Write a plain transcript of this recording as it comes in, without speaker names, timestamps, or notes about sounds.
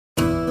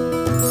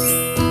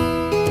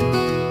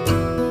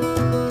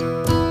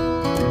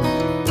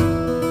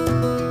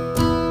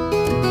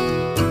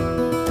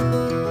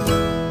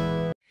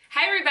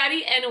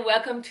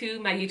welcome to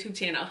my YouTube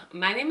channel.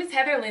 My name is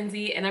Heather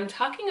Lindsey and I'm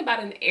talking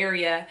about an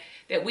area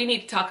that we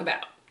need to talk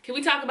about. Can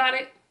we talk about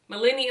it?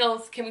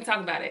 Millennials, can we talk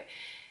about it?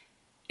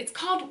 It's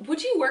called,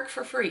 would you work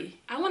for free?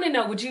 I want to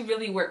know, would you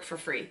really work for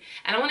free?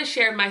 And I want to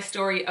share my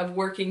story of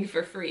working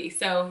for free.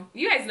 So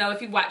you guys know,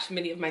 if you've watched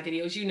many of my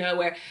videos, you know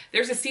where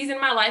there's a season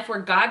in my life where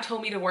God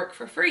told me to work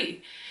for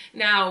free.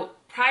 Now,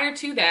 prior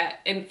to that,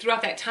 and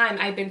throughout that time,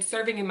 I've been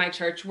serving in my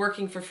church,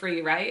 working for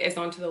free, right, as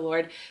unto the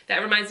Lord.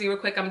 That reminds me real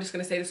quick, I'm just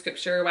going to say the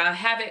scripture while I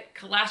have it.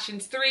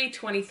 Colossians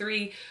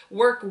 3:23,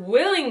 work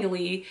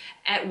willingly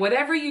at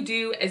whatever you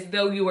do as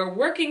though you are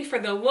working for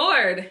the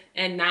Lord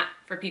and not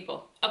for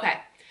people. Okay.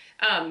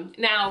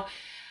 Now,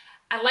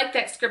 I like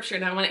that scripture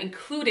and I want to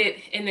include it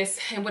in this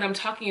and what I'm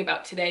talking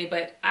about today,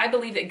 but I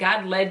believe that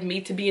God led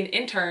me to be an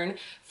intern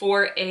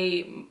for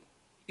a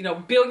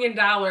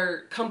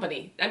billion-dollar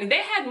company. I mean,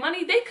 they had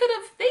money. They could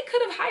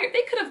have hired,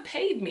 they could have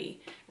paid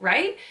me,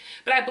 right?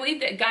 But I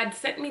believe that God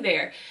sent me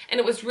there. And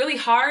it was really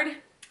hard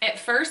at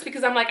first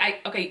because I'm like,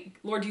 okay,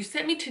 Lord, you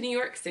sent me to New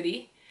York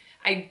City.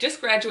 I just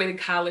graduated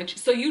college.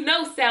 So you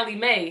know Sally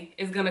Mae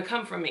is going to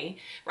come from me,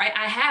 right?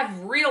 I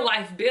have real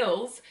life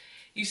bills.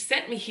 You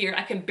sent me here.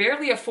 I can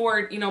barely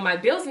afford, my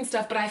bills and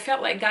stuff, but I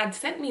felt like God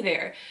sent me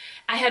there.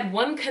 I had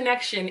one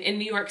connection in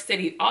New York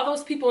City, all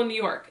those people in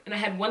New York, and I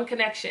had one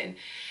connection.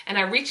 And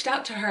I reached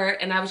out to her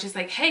and I was just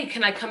like, hey,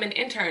 can I come and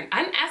intern?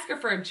 I didn't ask her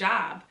for a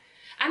job.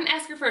 I didn't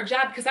ask her for a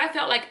job because I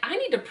felt like I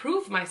need to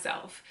prove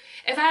myself.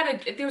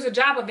 If there was a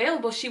job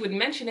available, she would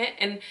mention it.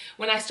 And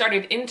when I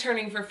started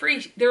interning for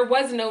free, there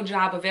was no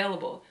job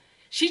available.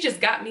 She just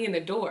got me in the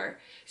door.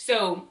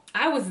 So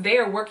I was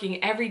there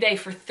working every day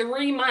for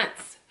 3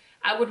 months.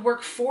 I would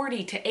work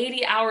 40 to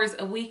 80 hours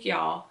a week,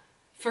 y'all,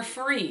 for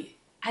free.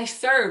 I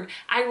served,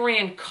 I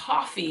ran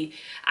coffee,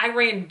 I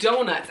ran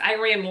donuts, I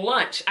ran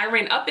lunch, I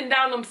ran up and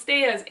down them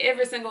stairs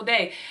every single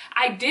day.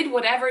 I did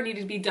whatever needed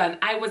to be done.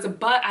 I was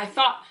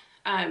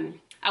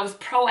I was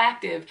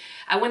proactive.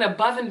 I went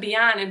above and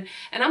beyond.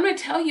 And I'm going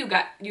to tell you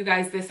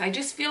guys this. I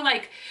just feel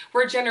like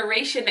we're a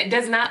generation that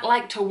does not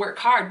like to work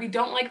hard. We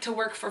don't like to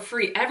work for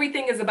free.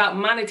 Everything is about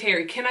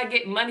monetary. Can I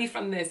get money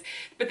from this?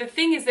 But the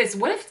thing is this,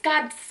 what if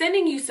God's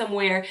sending you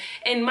somewhere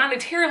and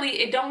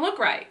monetarily it don't look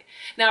right?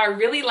 Now, I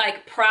really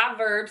like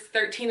Proverbs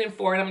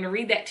 13:4, and I'm going to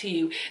read that to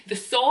you. The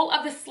soul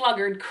of the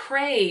sluggard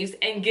craves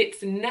and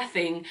gets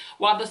nothing,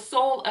 while the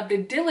soul of the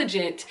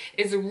diligent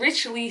is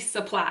richly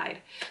supplied.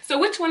 So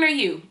which one are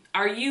you?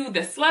 Are you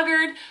the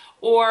sluggard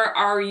or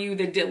are you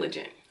the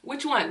diligent?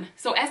 Which one?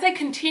 So as I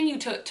continue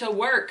to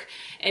work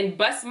and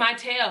bust my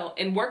tail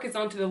and work is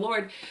unto the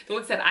Lord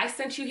said, I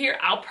sent you here.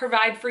 I'll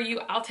provide for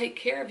you. I'll take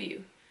care of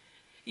you.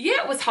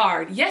 Yeah, it was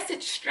hard. Yes,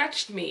 it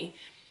stretched me.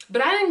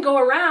 But I didn't go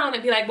around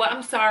and be like, well,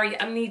 I'm sorry,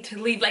 I need to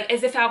leave, like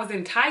as if I was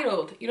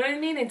entitled. You know what I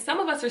mean? And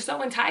some of us are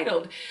so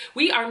entitled.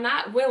 We are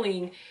not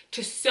willing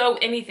to sow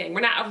anything.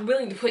 We're not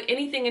willing to put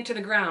anything into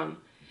the ground.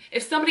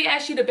 If somebody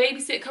asks you to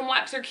babysit, come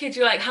watch their kids,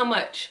 you're like, how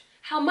much?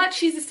 How much?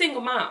 She's a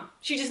single mom.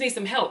 She just needs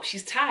some help.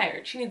 She's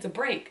tired. She needs a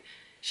break.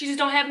 She just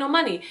don't have no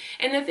money.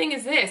 And the thing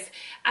is this,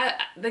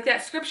 like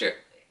that scripture,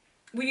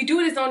 will you do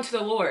it as unto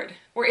the Lord?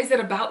 Or is it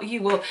about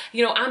you? Well,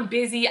 I'm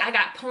busy. I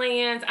got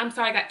plans. I'm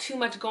sorry, I got too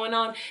much going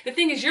on. The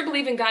thing is, you're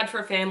believing God for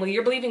a family.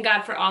 You're believing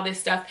God for all this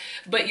stuff,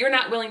 but you're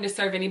not willing to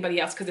serve anybody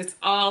else because it's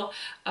all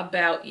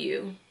about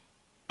you.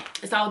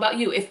 It's all about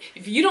you.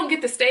 If you don't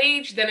get the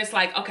stage, then it's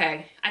like,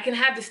 okay, I can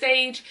have the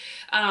stage.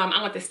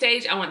 I want the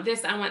stage. I want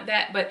this. I want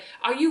that. But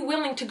are you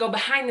willing to go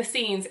behind the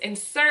scenes and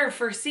serve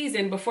for a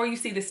season before you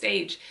see the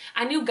stage?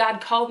 I knew God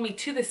called me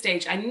to the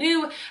stage. I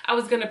knew I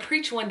was going to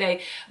preach one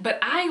day, but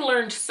I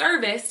learned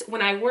service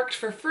when I worked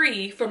for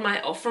free from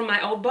my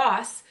old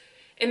boss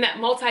in that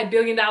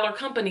multi-billion-dollar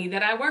company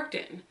that I worked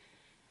in.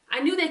 I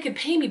knew they could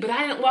pay me, but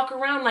I didn't walk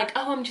around like,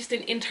 oh, I'm just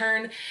an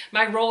intern.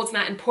 My role is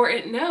not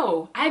important.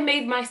 No, I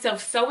made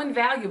myself so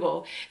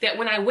invaluable that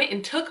when I went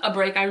and took a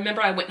break, I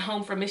remember I went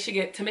home from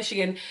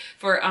Michigan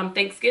for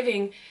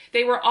Thanksgiving.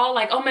 They were all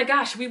like, oh my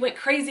gosh, we went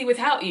crazy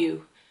without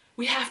you.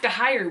 We have to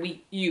hire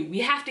you. We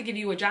have to give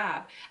you a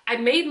job. I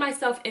made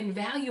myself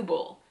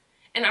invaluable.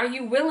 And are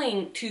you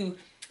willing to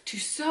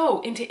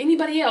sow into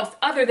anybody else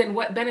other than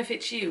what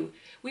benefits you?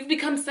 We've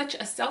become such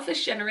a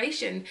selfish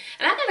generation.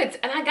 And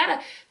I gotta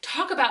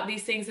talk about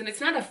these things, and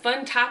it's not a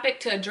fun topic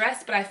to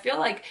address, but I feel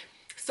like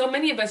so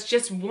many of us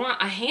just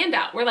want a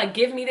handout. We're like,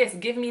 give me this,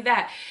 give me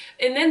that.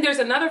 And then there's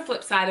another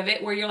flip side of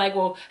it where you're like,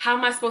 well, how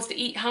am I supposed to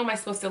eat? How am I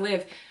supposed to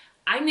live?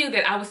 I knew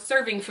that I was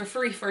serving for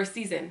free for a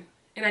season,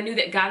 and I knew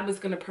that God was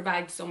gonna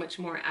provide so much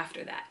more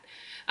after that.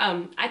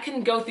 I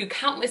can go through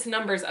countless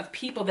numbers of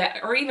people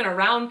that are even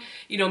around,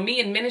 me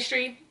in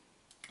ministry,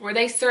 where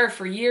they serve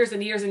for years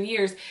and years and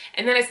years.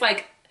 And then it's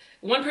like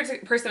one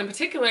person in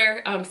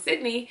particular,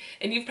 Sydney,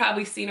 and you've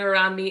probably seen her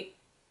around me.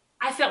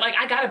 I felt like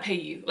I gotta pay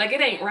you. Like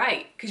it ain't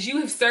right because you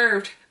have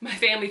served my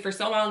family for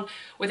so long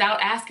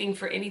without asking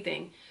for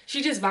anything.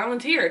 She just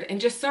volunteered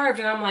and just served.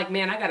 And I'm like,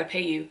 man, I gotta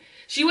pay you.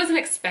 She wasn't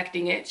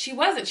expecting it. She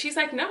wasn't. She's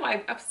like, no,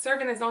 I'm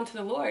serving as unto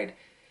the Lord.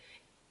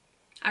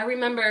 I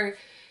remember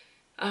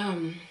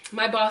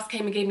My boss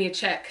came and gave me a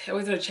check. It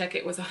wasn't a check,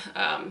 it was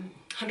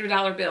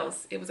 $100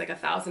 bills. It was like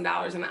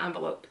 $1,000 in an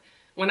envelope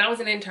when I was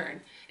an intern,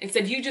 and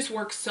said, you just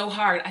work so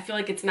hard. I feel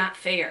like it's not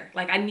fair.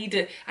 Like I need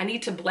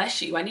to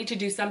bless you. I need to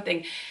do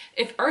something.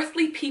 If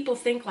earthly people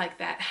think like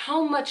that,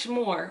 how much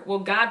more will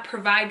God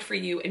provide for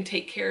you and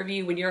take care of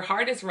you when your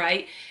heart is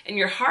right and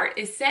your heart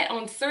is set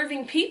on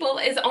serving people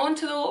is on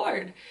to the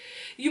Lord.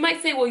 You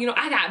might say, well, you know,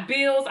 I got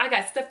bills. I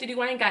got stuff to do.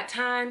 I ain't got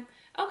time.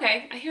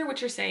 Okay, I hear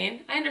what you're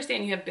saying. I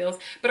understand you have bills,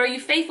 but are you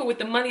faithful with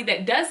the money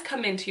that does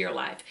come into your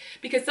life?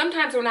 Because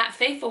sometimes we're not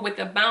faithful with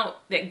the amount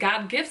that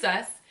God gives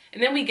us,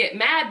 and then we get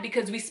mad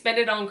because we spend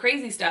it on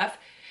crazy stuff,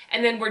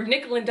 and then we're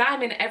nickel and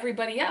diming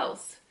everybody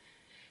else.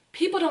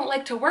 People don't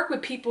like to work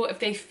with people if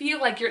they feel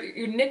like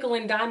you're nickel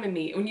and diming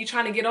me when you're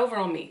trying to get over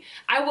on me.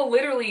 I will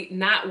literally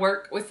not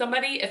work with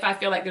somebody if I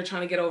feel like they're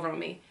trying to get over on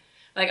me.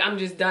 Like, I'm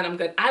just done, I'm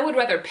good. I would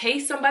rather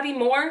pay somebody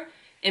more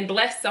and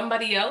bless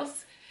somebody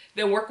else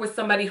than work with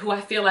somebody who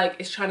I feel like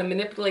is trying to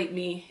manipulate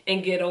me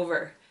and get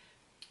over.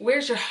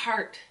 Where's your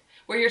heart?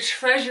 Where your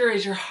treasure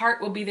is, your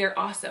heart will be there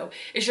also.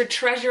 Is your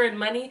treasure in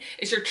money?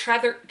 Is your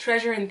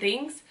treasure in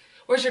things?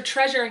 Or is your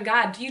treasure in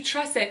God? Do you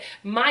trust that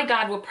my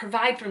God will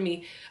provide for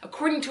me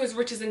according to his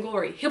riches and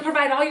glory? He'll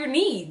provide all your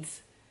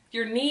needs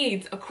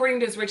according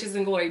to his riches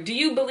and glory. Do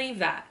you believe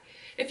that?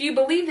 If you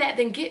believe that,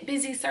 then get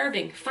busy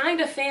serving. Find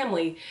a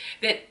family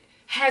that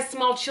has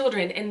small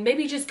children and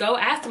maybe just go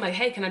ask them, like,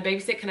 hey, can I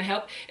babysit? Can I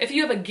help? If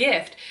you have a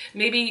gift,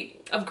 maybe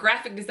of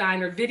graphic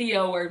design or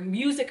video or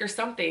music or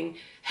something,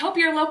 help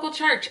your local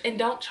church and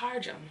don't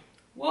charge them.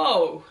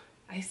 Whoa,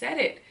 I said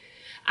it.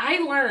 I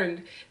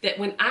learned that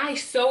when I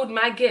sowed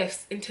my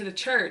gifts into the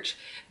church,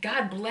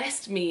 God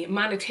blessed me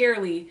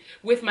monetarily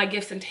with my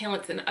gifts and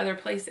talents in other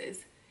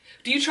places.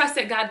 Do you trust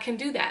that God can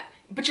do that?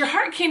 But your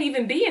heart can't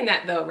even be in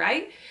that though,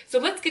 right? So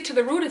let's get to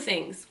the root of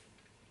things.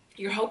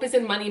 Your hope is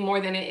in money more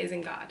than it is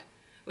in God.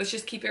 Let's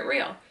just keep it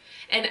real.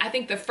 And I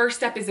think the first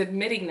step is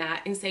admitting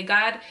that and say,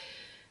 God,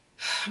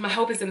 my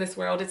hope is in this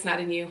world. It's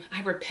not in you.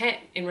 I repent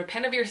and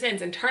repent of your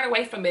sins and turn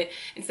away from it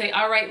and say,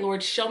 all right,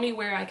 Lord, show me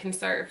where I can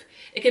serve.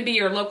 It can be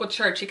your local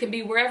church. It can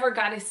be wherever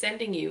God is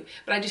sending you.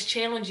 But I just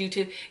challenge you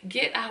to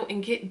get out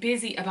and get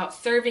busy about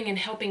serving and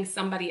helping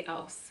somebody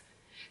else.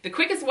 The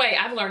quickest way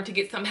I've learned to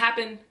get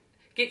something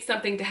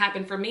to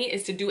happen for me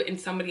is to do it in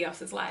somebody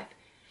else's life.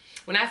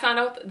 When I found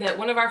out that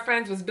one of our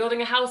friends was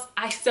building a house,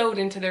 I sewed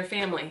into their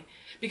family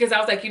because I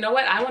was like, you know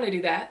what? I want to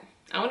do that.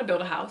 I want to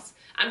build a house.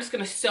 I'm just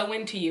going to sow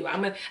into you.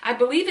 I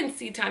believe in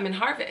seed time and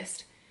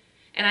harvest.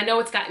 And I know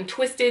it's gotten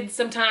twisted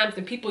sometimes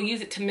and people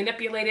use it to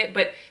manipulate it,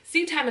 but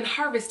seed time and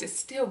harvest is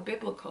still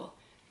biblical.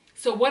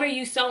 So what are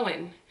you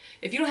sowing?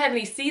 If you don't have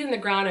any seed in the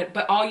ground,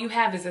 but all you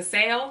have is a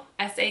sale,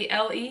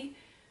 S-A-L-E,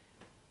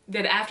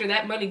 that after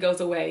that money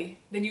goes away,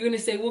 then you're going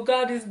to say, well,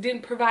 God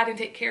didn't provide and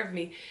take care of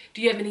me.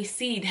 Do you have any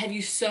seed? Have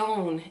you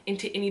sown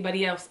into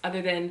anybody else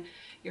other than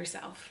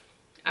yourself?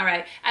 All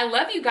right. I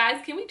love you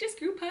guys. Can we just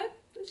group hug?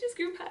 Let's just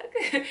group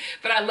hug.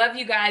 But I love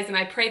you guys, and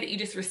I pray that you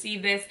just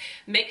receive this.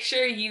 Make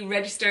sure you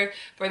register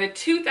for the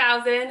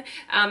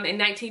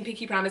 2019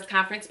 Pinky Promise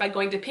Conference by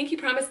going to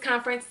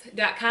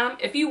pinkypromiseconference.com.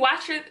 If you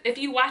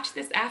watch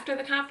this after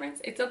the conference,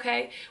 it's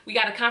okay. We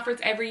got a conference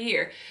every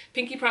year.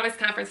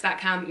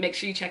 pinkypromiseconference.com. Make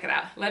sure you check it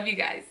out. Love you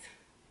guys.